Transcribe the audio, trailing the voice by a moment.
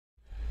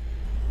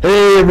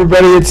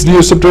everybody, it's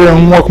Neosceptor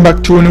and welcome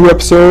back to a new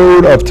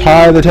episode of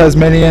Ty the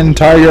Tasmanian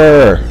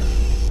Tiger.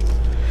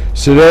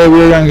 So today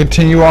we're going to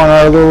continue on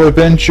our little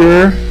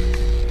adventure.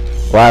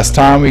 Last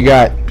time we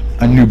got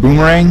a new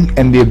boomerang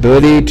and the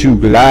ability to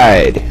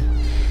glide.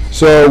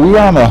 So we were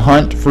on the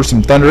hunt for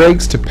some thunder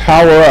eggs to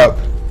power up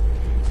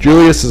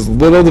Julius's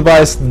little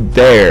device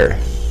there,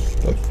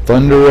 the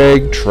thunder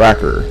egg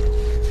tracker.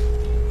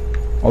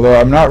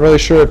 Although I'm not really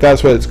sure if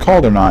that's what it's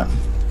called or not.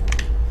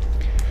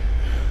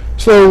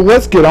 So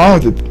let's get on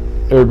with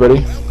it, everybody.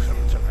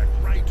 Welcome to the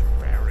Great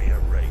Barrier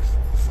Reef,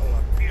 full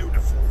of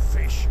beautiful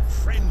fish,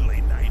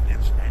 friendly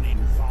natives, and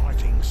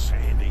inviting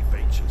sandy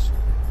beaches.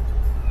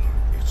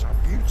 It's a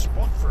beaut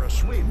spot for a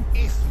swim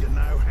if you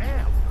know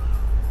how.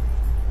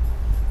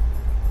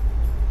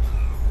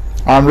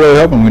 I'm really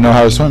hoping we know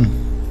how to swim.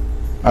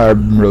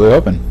 I'm really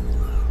hoping.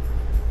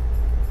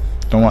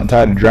 Don't want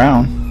Ty to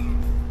drown.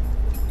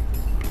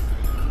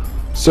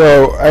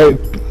 So I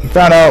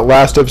found out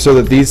last episode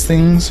that these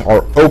things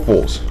are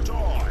opals.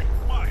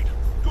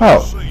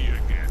 Oh,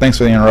 thanks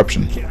for the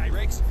interruption. G'day,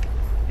 Rex.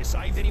 You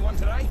saved anyone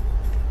today?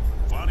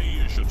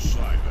 Funny you should say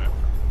that.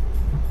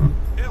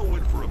 Elle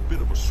went for a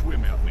bit of a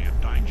swim out near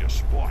Danger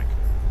Spike.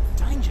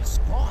 Danger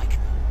Spike?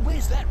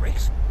 Where's that,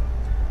 Rex?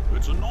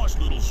 It's a nice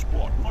little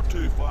spot, not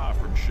too far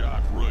from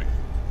Shark Reef.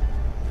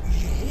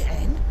 Yeah,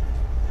 and?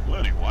 Well,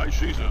 anyway,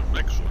 she's an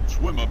excellent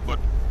swimmer, but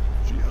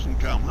she hasn't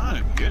come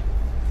home yet.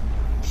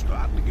 I'm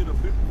starting to get a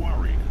bit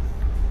worried.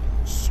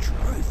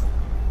 Struth.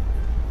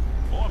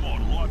 I'm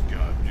on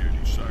lifeguard duty,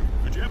 so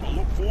could you have a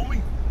look for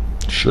me?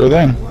 Sure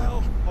thing.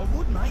 Well, I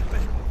would, mate,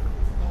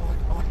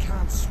 but I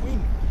can't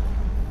swim.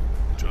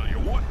 Tell you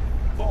what,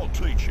 I'll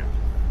teach you.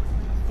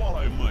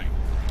 Follow me.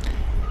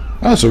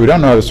 Oh, so we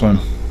don't know how to swim.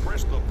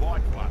 Press the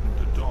bite button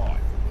to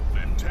dive,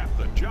 then tap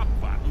the jump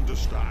button to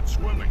start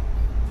swimming.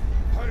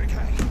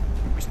 Okay.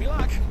 Wish me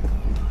luck.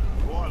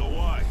 By the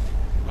way,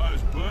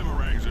 those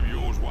boomerangs of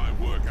yours won't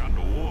work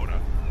underwater.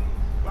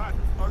 But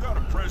I got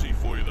a pressie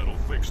for you that'll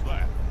fix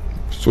that.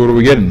 So what are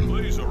we getting?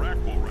 These are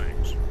aqua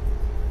rings.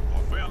 I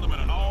found them in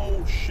an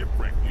old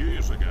shipwreck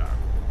years ago.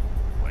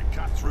 They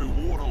cut through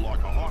water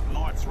like a hot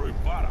knife through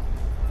butter.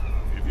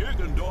 If you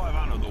can dive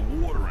under the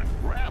water and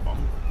grab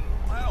them,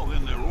 well,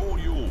 then they're all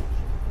yours.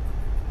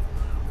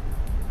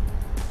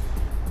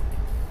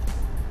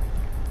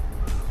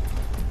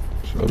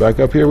 So back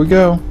up here we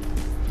go.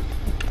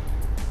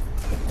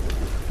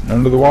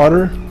 Under the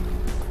water.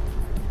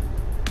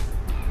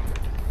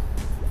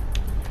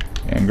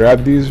 And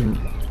grab these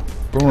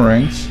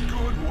boomerangs.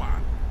 Good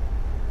one.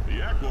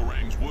 The aqua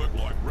rings work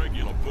like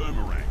regular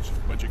boomerangs,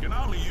 but you can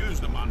only use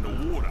them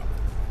underwater.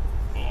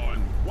 Oh,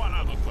 and one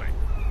other thing.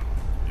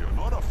 You're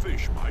not a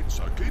fish, mate,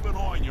 so keep an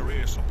eye on your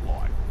air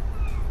supply.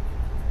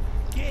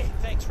 Yeah,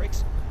 thanks,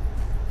 Rex.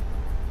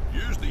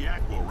 Use the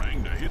aqua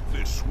ring to hit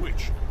this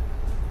switch.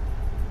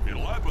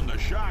 It'll open the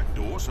shark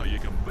door so you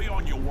can be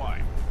on your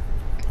way.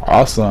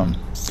 Awesome.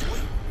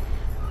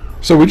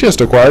 So we just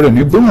acquired a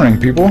new boomerang,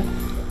 people.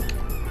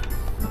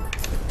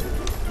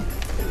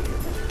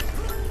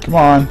 Come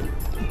on.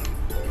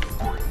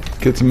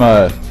 Get some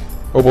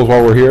opals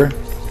while we're here.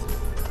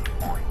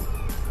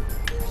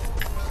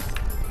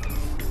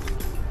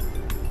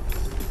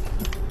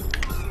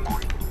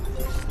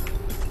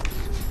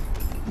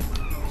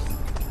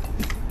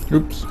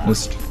 Oops,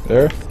 missed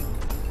there.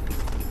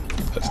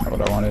 That's not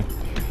what I wanted.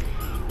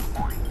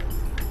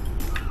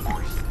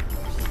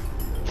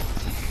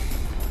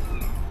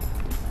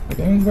 I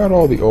think I got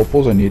all the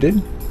opals I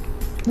needed.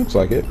 Looks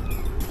like it.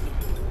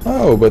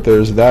 Oh, but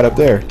there's that up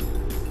there.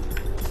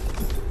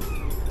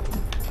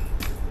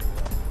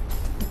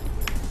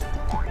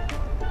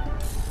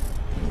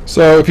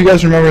 So, if you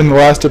guys remember in the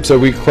last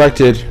episode, we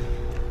collected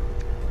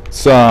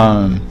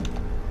some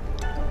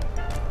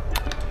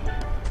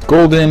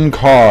golden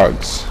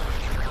cogs.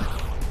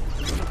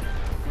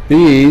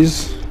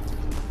 These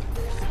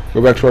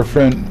go back to our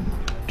friend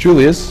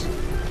Julius,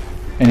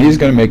 and he's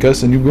going to make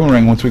us a new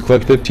boomerang once we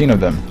collect 15 of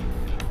them.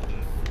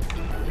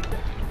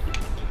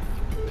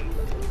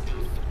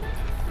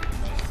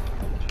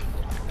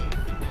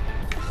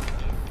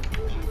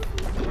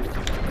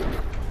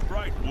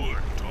 Great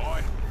work,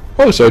 Ty.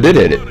 Oh, so I did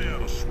hit it. Learn how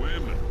to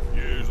swim and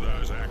use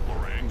those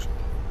aqua rings.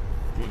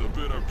 With a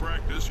bit of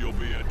practice, you'll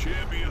be a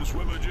champion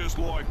swimmer just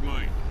like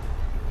me.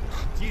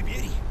 You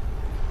beauty.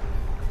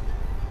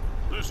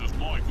 This is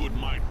my good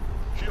mate.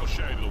 She'll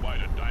show you the way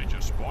to Danger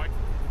Spike.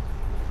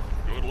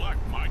 Good luck,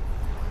 mate.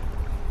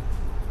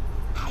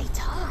 Hey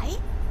Ty,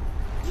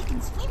 you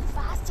can swim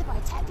faster by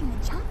tapping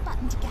the jump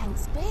button to gain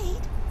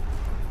speed.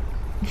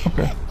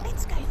 Okay.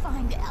 Let's go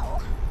find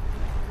Elle.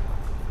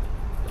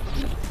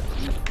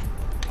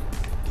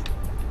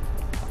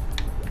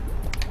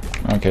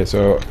 Okay,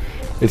 so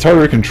it's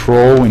harder to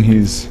control when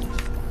he's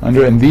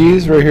under, and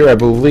these right here, I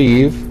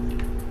believe,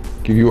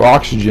 give you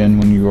oxygen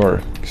when you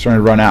are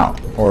starting to run out,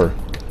 or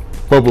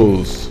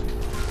bubbles.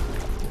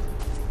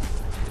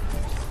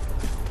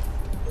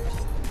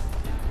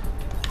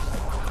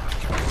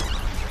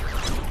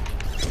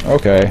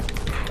 Okay.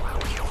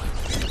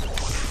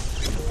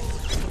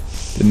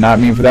 Did not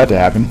mean for that to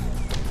happen.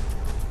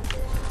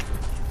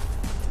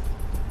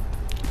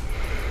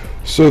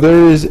 So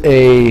there is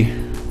a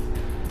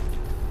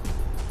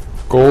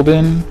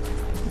golden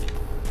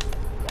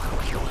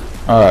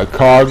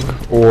cog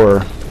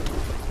or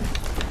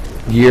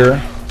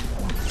gear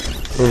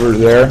over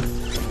there.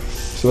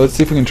 So let's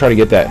see if we can try to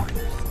get that.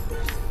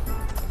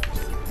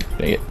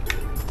 Dang it.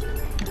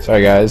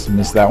 Sorry guys,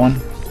 missed that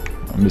one.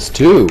 I missed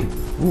two.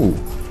 Ooh.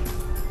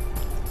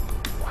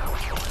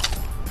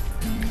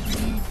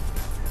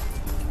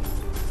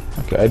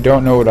 Okay, I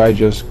don't know what I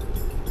just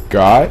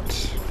got.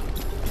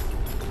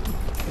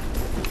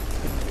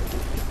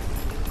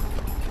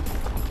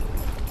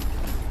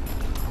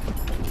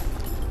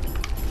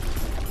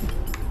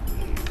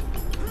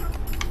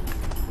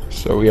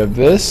 So we have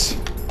this.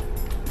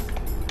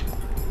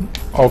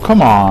 Oh,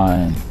 come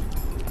on.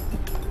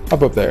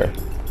 Up there.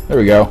 There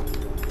we go.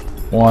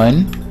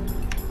 One.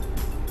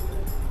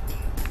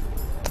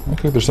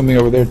 Okay, there's something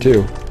over there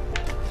too.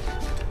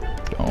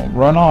 Don't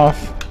run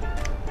off.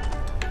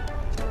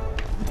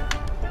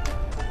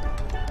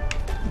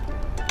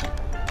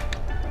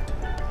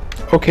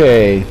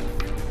 Okay.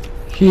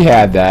 He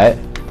had that.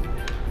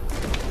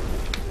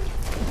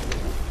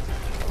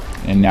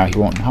 And now he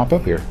won't hop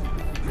up here.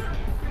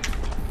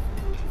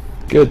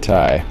 Good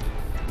tie.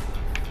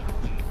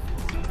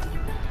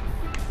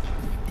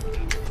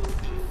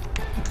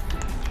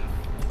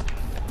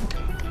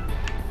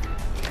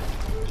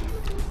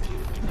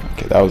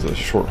 Okay, that was a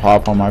short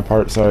hop on my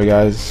part. Sorry,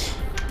 guys.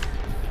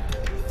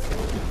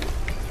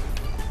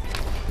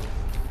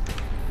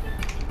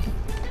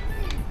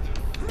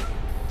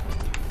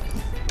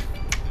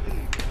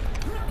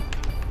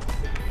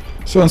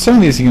 So in some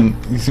of these,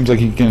 it seems like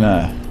he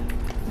can.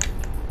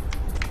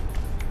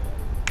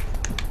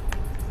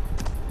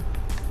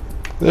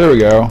 There we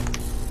go.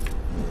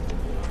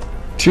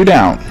 2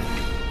 down.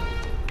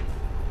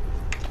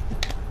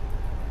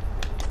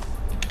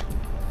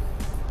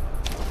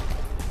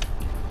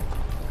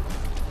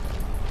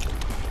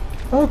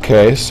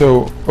 Okay,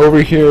 so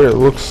over here it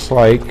looks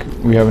like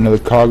we have another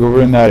cog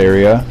over in that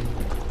area.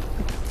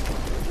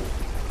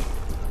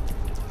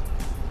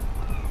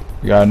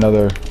 We got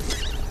another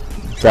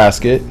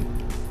basket.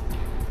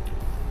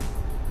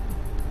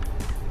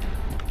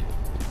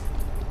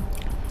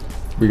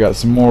 We got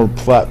some more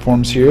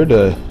platforms here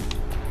to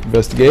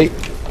investigate.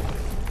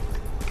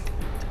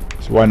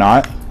 So why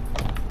not?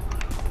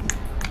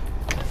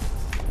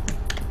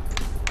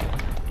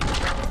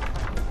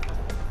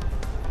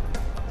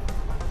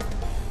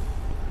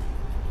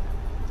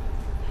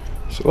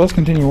 So let's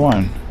continue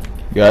on,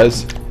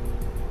 guys.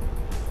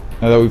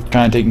 Now that we've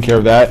kind of taken care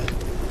of that,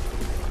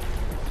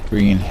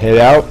 we can head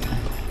out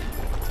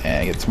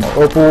and get some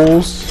more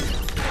opals.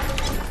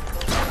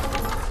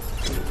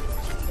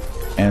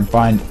 And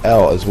find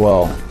L as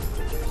well.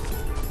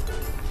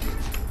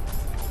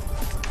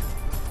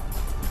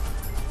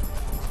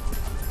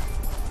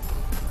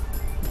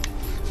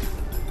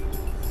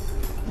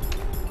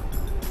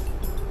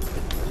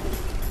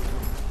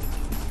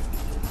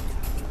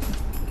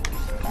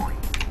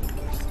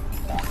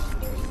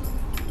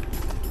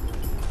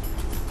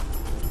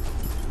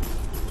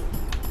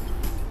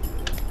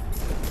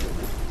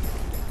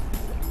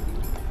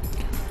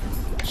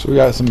 So we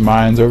got some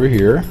mines over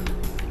here.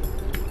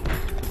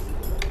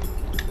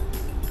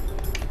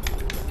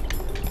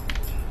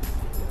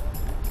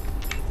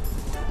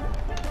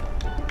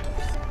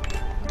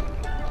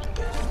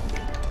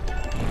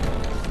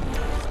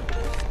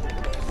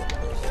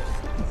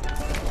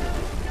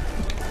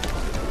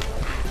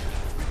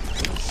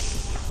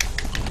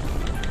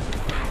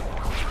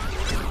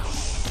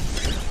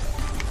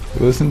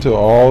 Listen to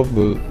all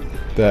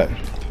that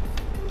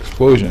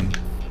explosion.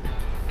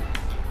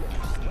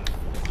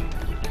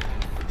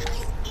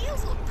 These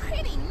eels look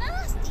pretty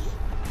nasty.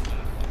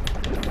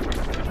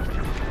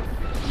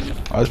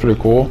 Oh, that's pretty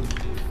cool.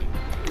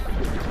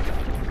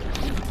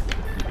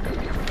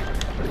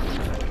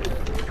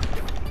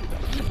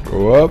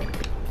 Go up.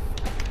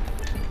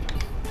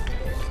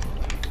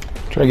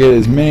 Try to get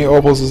as many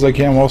opals as I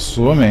can while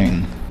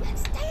swimming.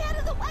 Stay out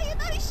of the way of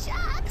those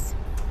sharks.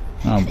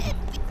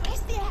 Press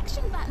the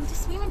action button to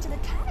swim into the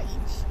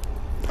cage.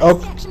 Press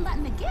the action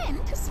button again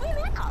to swim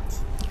out.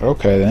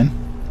 Okay then.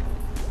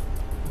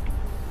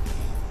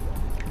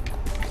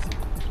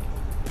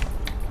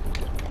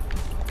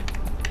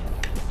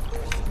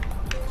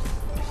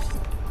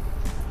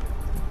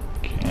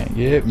 Can't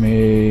get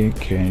me.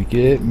 Can't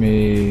get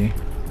me.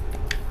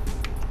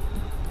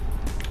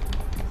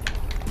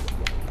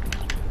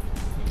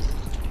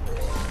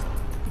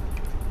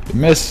 You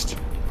missed.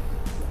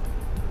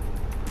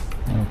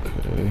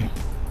 Okay.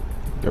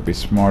 Gotta be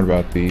smart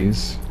about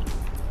these.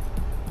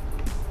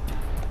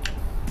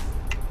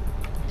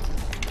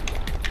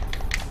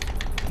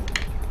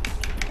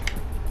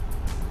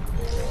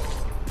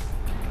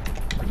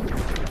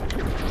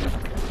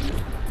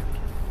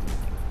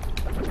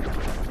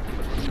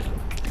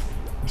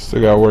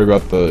 Still gotta worry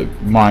about the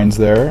mines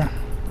there.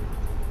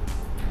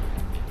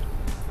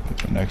 Get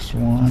the next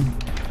one.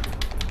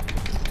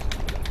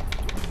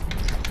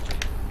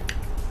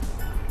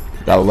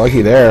 Got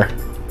lucky there.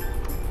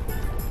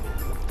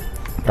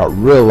 Got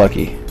real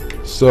lucky.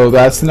 So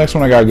that's the next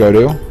one I gotta go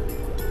to.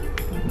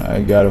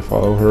 I gotta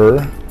follow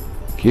her.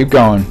 Keep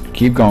going,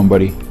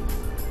 buddy.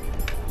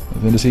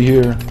 Nothing to see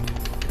here.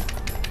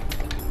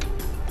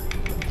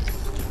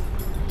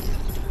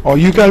 Oh,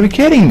 you gotta be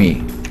kidding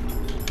me!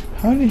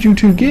 How did you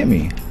two get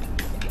me?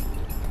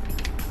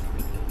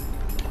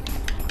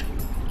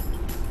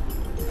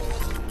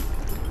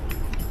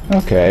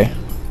 Okay.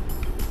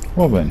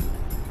 Well then.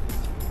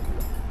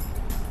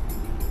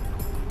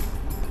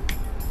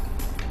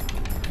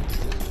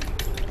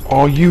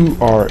 Oh, you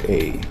are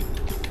a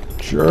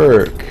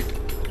jerk.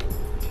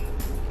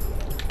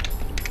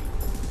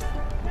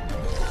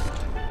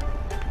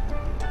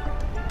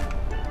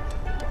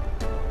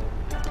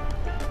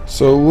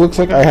 So it looks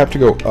like I have to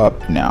go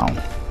up now.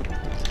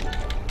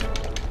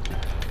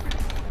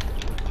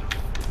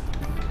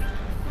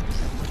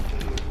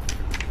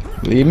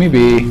 Leave me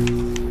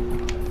be.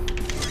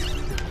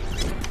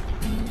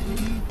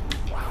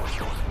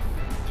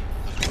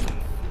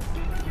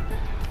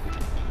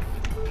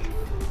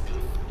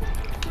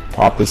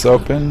 Pop this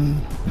open.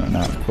 No,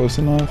 not close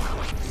enough.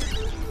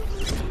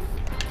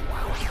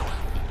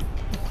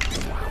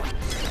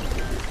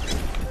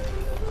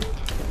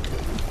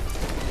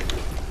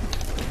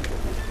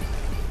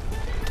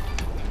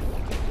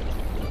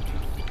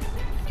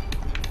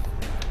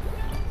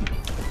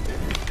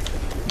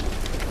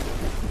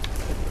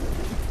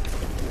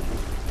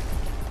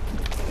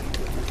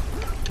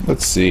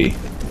 Let's see.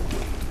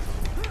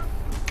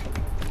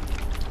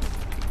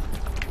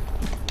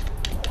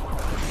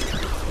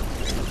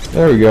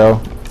 There we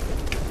go.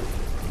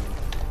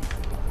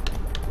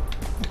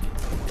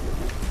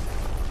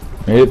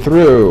 Made it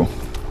through.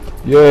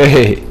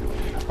 Yay!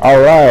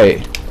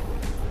 Alright.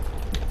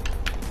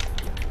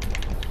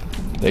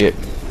 I'm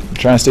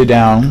trying to stay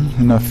down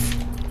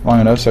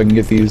long enough so I can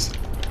get these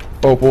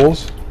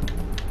opals.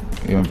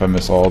 Even if I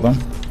miss all of them.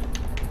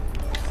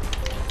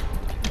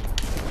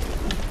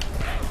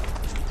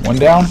 One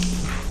down,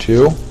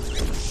 2,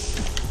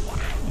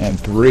 and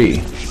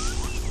 3.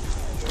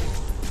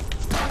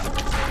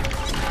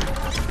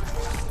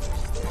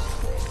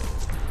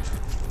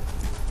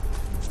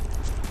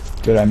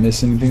 Did I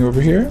miss anything over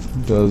here?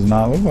 Does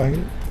not look like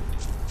it.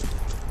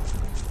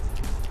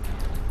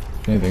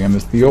 If anything, I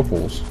missed the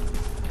opals.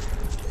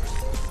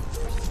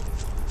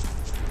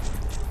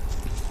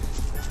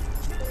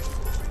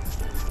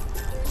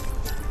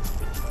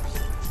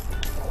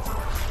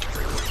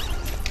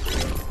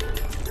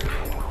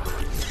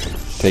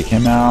 Take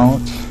him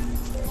out.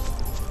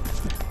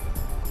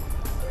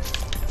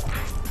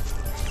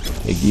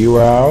 Take you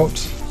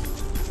out.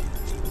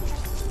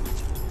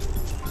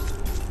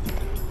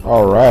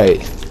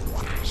 Alright.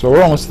 So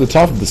we're almost to the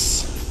top of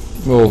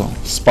this little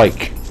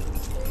spike.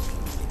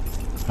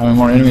 How many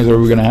more enemies are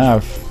we gonna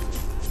have?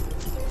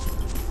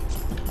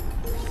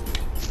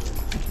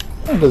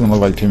 It doesn't look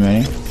like too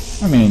many.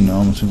 I mean, it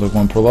almost seems like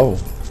one per level.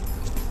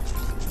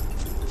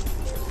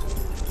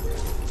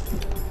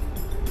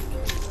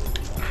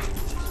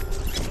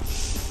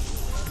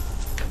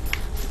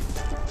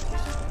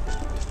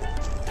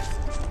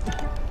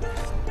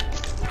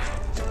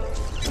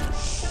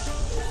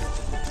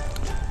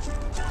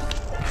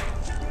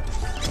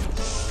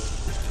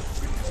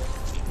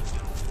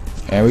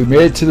 And we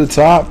made it to the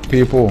top,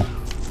 people.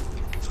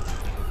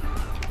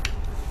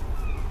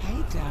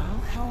 Hey, Dal,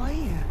 how are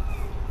you?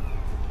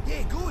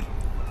 Yeah, good.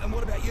 And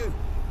what about you?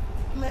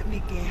 Let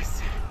me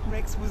guess.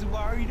 Rex was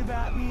worried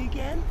about me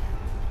again?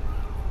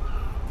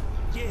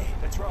 Yeah,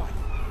 that's right.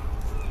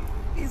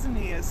 Isn't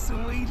he a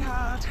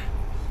sweetheart?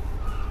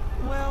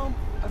 Well,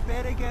 I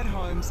better get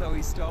home so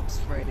he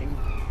stops fretting.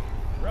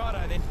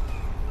 Righto then.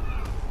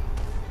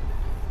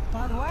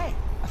 By the way,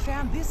 I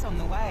found this on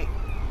the way.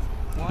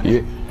 Want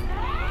it?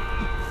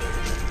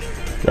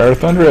 Got our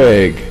thunder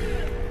egg.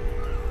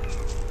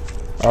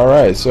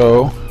 Alright,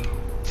 so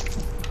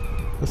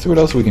let's see what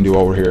else we can do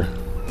while we're here.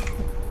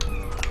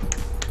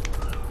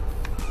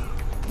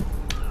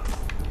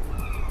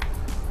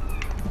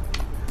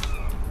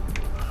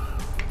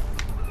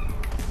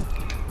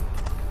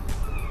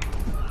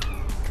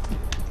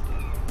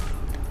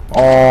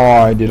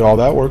 Oh, I did all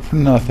that work for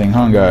nothing,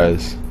 huh,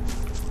 guys?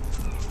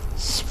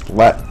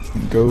 Splat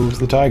goes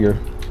the tiger.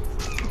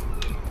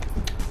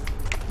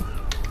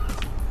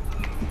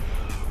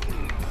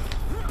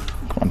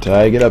 Come on,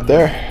 Ty, get up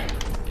there.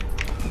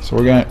 So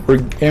we're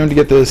aiming to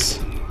get this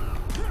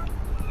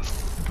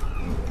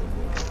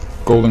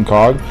golden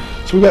cog.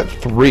 So we got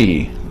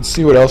 3. Let's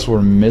see what else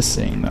we're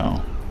missing,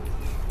 though.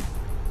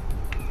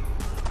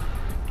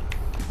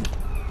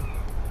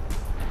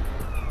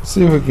 Let's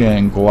see if we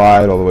can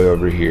glide all the way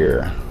over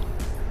here.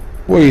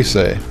 What do you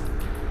say?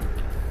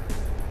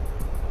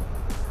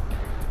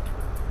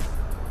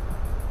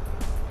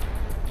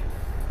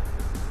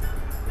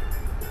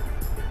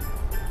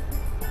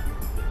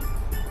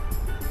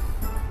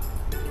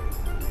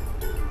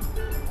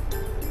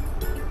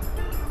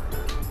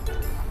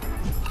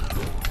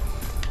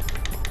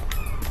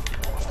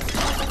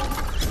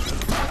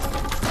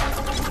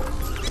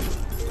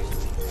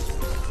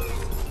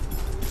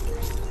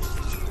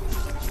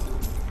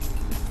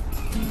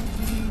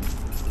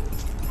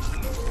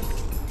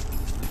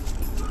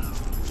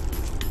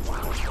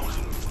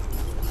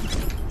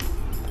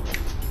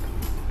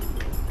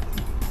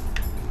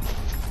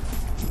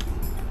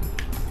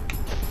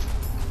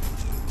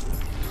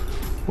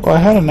 Well, I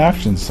had an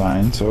action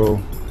sign,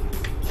 so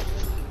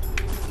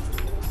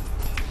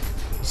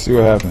let's see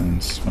what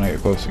happens when I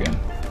get close again.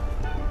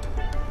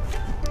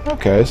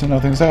 Okay, so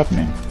nothing's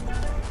happening.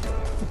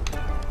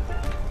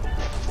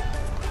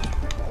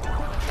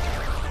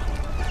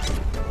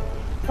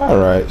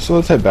 Alright, so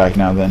let's head back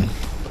now then.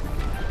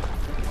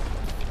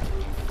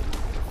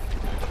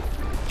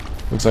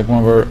 Looks like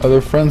one of our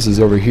other friends is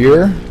over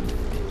here.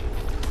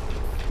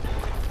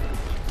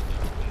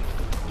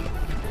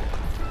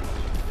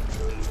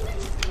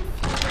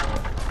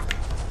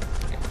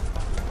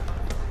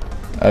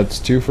 That's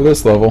 2 for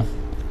this level.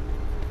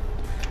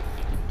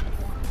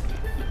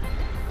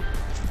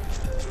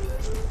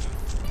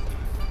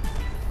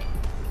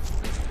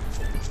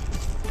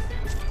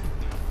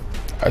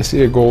 I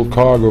see a gold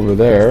cog over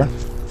there.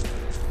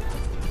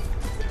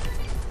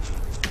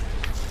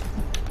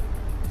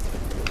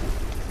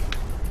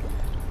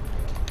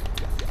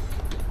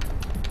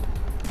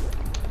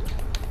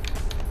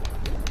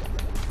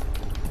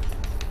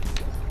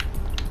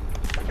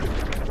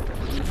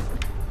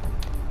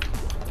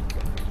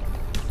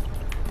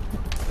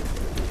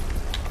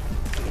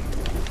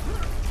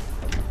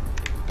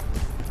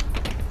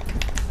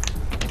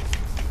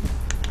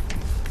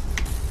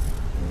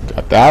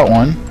 Got that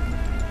one.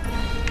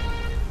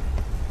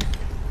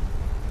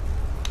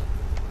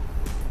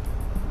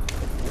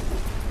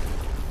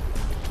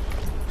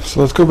 So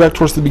let's go back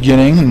towards the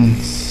beginning and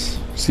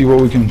see what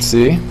we can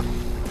see.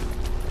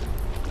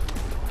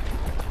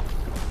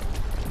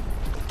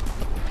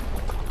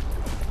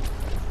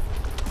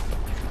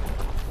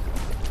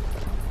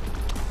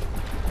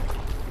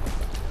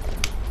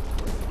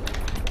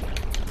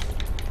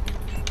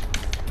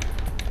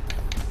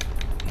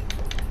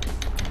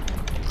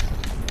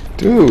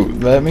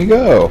 Dude, let me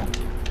go.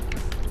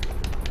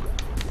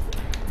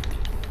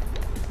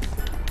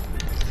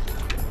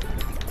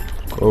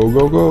 Go,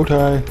 go, go,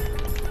 Ty.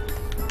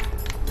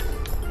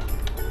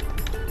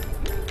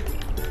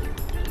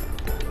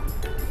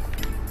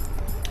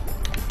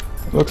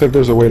 Looks like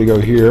there's a way to go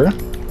here.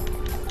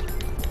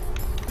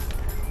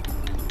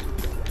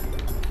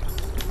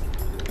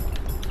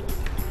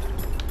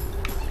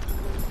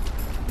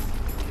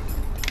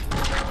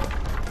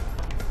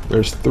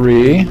 There's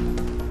 3.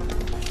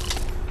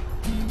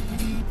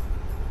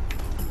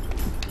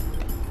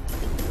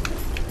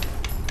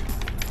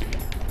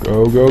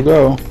 Go, go,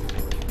 go.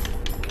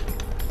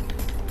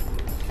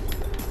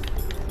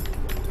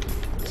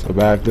 So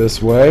back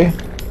this way.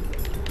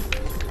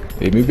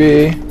 Leave me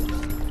be.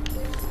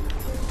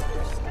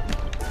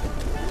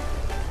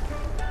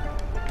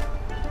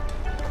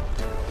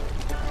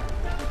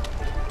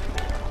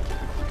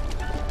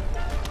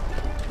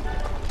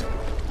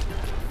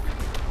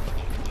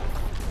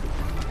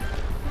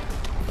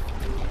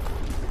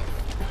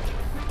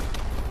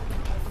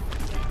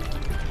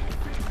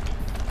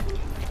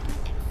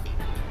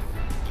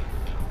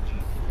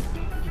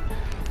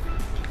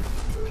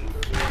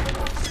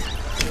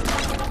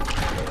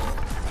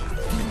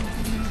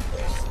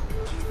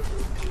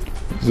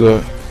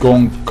 There's a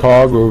gold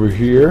cog over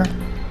here.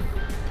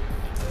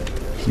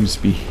 Seems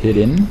to be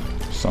hidden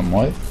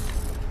somewhat.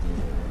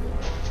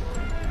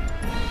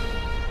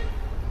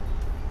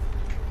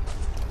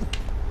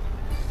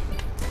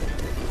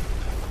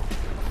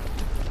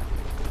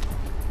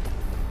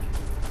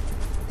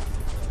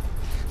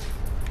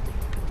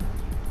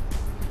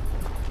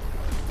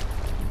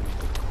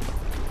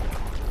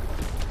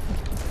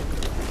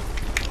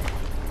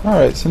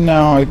 Alright, so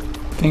now I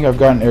think I've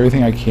gotten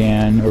everything I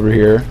can over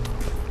here.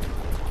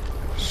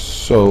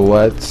 So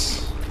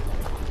let's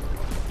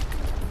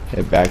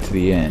head back to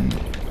the end.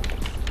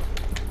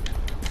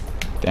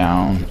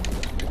 Down.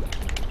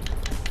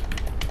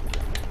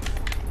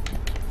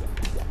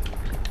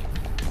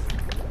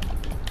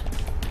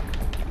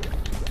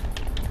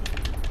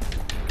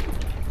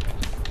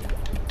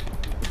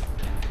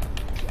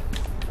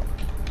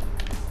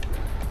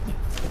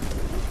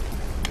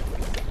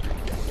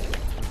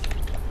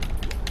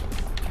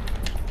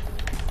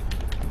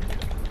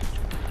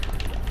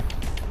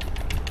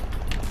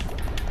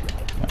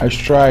 Nice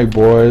try,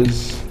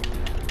 boys.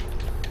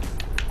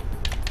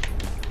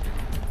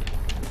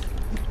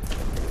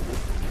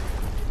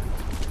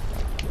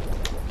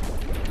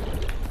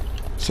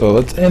 So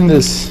let's end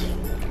this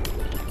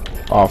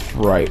off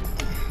right.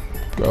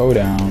 Go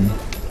down.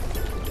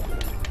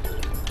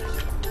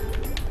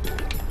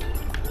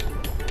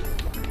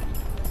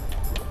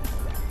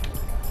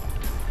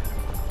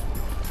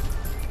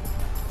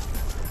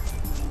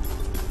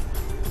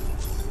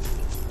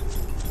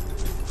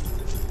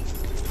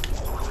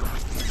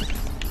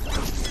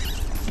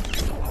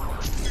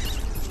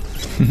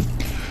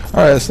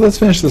 Alright, so let's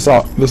finish this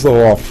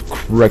level off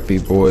correctly,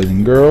 boys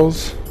and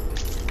girls.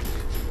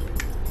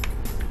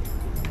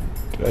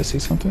 Did I see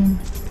something?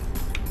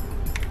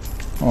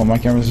 Oh, my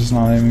camera's just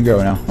not letting me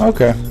go now.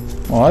 Okay.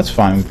 Well, that's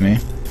fine with me.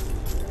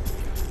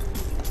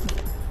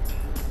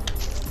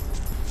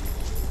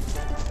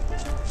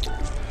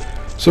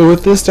 So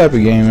with this type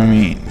of game, I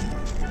mean,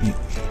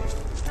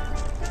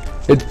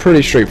 it's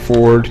pretty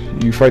straightforward.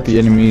 You fight the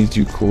enemies,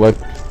 you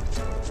collect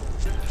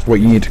what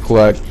you need to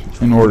collect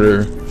in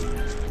order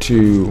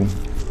to,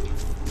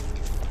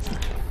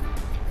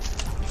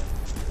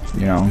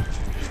 you know,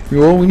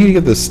 well, we need to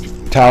get this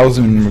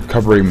talisman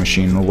recovery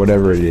machine or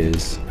whatever it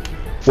is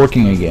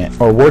working again,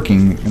 or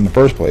working in the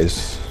first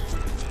place,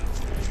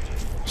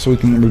 so we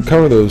can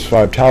recover those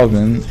 5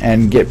 talisman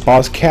and get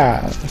Boss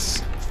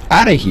Cass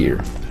out of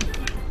here.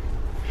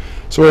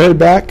 So we're headed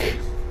back,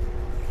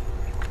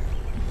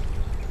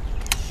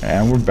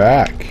 and we're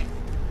back.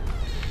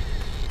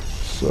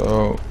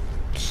 So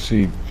let's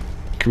see,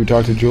 can we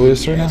talk to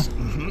Julius right now?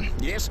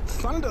 Yes,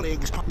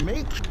 Thunderlegs,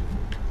 me.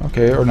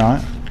 Okay, or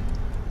not.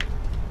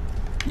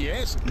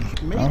 Yes,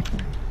 me. Okay.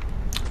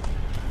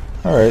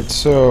 Alright,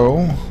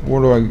 so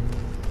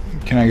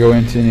can I go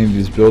into any of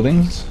these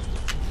buildings?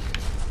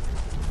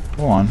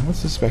 Hold on,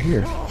 what's this back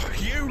here? Oh,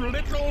 you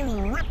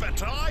little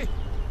ripper-tie!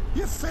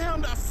 You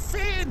found a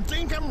fair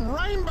dinkum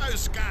rainbow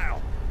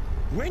scale!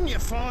 When you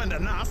find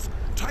enough,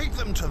 take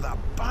them to the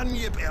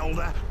Bunyip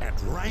Elder at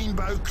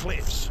Rainbow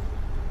Cliffs.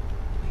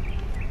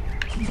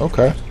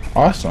 Okay,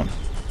 awesome.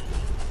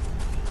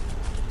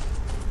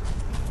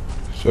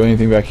 So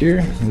anything back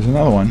here? There's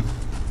another one.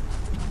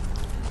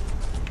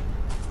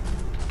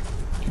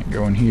 Can't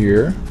go in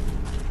here.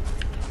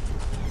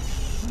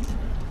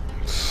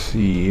 Let's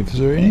see if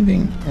there's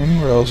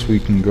anywhere else we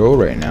can go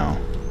right now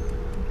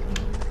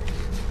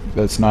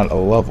that's not a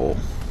level.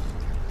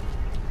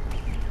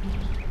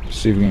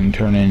 See if we can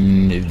turn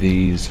in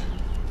these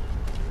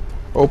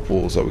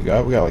opals that we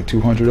got. We got like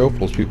 200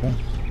 opals, people.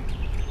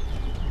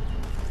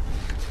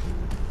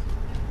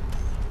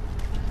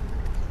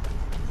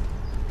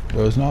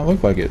 Does not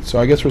look like it. So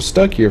I guess we're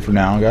stuck here for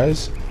now,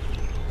 guys.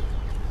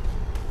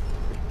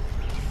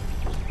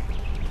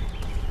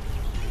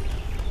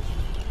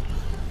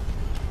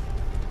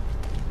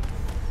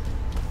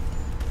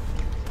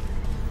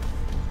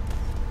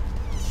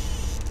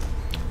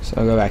 So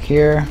I'll go back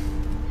here.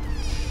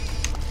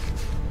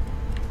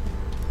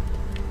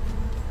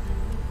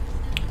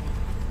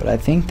 But I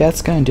think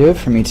that's going to do it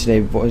for me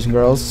today, boys and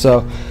girls.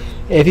 So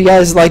if you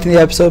guys liked the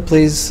episode,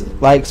 please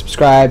like,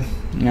 subscribe.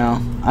 You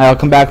know, I'll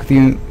come back with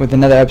you with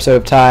another episode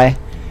of Ty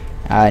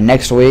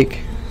next week.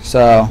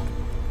 So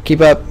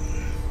keep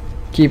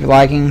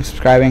liking,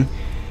 subscribing.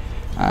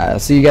 I'll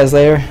see you guys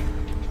later.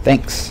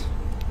 Thanks.